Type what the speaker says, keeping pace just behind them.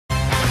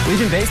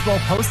Legion Baseball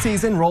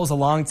postseason rolls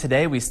along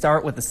today. We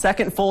start with the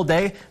second full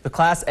day, the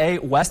Class A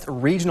West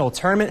Regional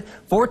Tournament.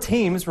 4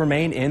 teams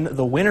remain in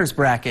the winner's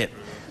bracket.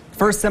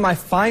 First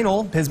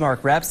semifinal,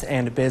 Bismarck Reps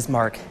and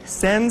Bismarck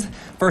Sens.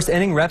 First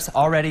inning, Reps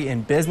already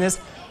in business.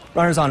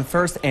 Runners on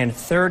first and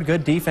third.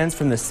 Good defense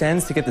from the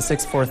Sens to get the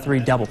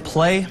 6-4-3 double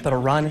play, but a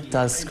run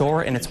does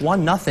score, and it's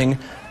 1-0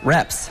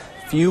 Reps.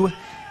 Few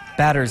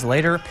batters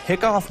later,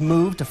 pickoff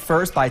move to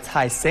first by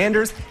Ty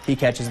Sanders. He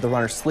catches the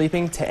runner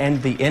sleeping to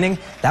end the inning.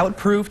 That would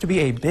prove to be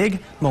a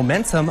big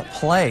momentum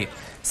play.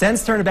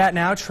 Sens turn to bat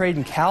now.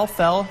 Traden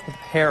Calfell with a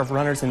pair of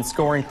runners in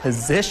scoring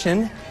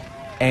position,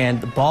 and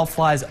the ball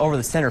flies over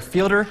the center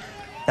fielder.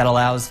 That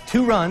allows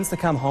 2 runs to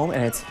come home,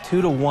 and it's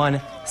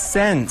 2-1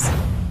 Sens.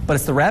 But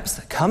it's the Reps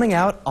coming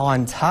out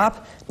on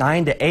top,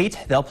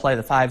 9-8. They'll play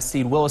the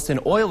 5-seed Williston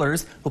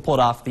Oilers, who pulled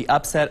off the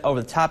upset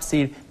over the top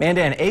seed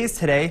Mandan A's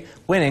today,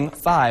 winning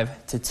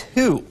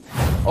 5-2.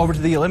 Over to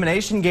the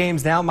elimination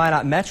games now.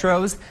 Minot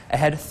Metros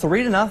ahead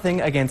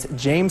 3-0 against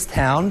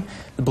Jamestown.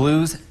 The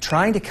Blues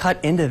trying to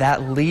cut into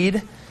that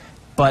lead,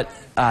 but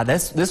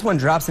this one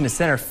drops into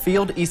center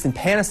field. Easton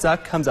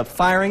Panasuk comes up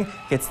firing,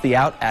 gets the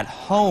out at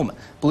home.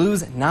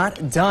 Blues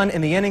not done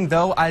in the inning,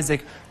 though.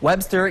 Isaac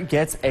Webster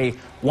gets a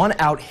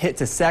 1-out hit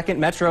to second.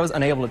 Metros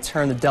unable to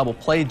turn the double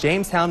play.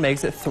 Jamestown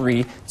makes it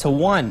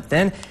 3-1.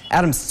 Then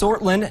Adam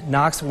Sortland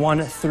knocks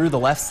one through the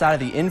left side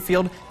of the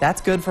infield. That's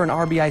good for an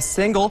RBI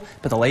single,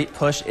 but the late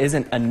push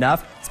isn't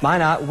enough.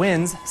 Minot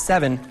wins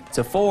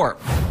 7-4.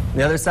 On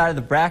the other side of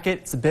the bracket,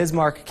 it's the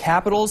Bismarck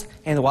Capitals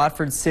and the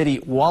Watford City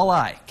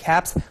Walleye.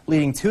 Caps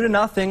leading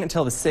 2-0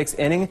 until the 6th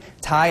inning.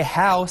 Ty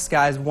Howe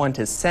skies one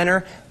to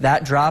center.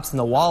 That drops, and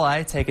the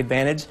Walleye take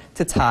advantage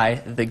to tie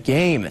the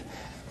game.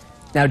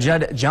 Now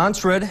Judd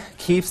Johnsrud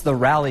keeps the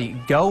rally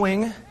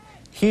going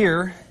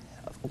here.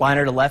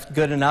 Liner to left,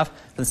 good enough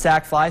for the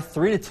sac fly.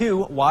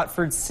 3-2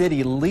 Watford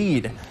City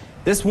lead.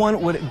 This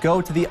one would go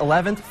to the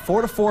 11th,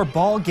 4-4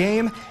 ball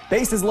game.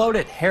 Bases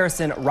loaded.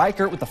 Harrison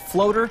Reichert with the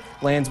floater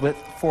lands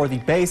for the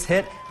base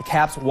hit. The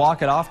Caps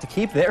walk it off to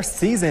keep their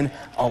season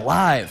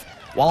alive.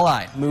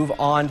 Walleye move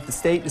on to the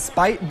state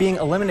despite being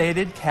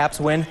eliminated. Caps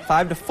win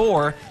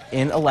 5-4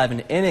 in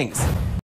 11 innings.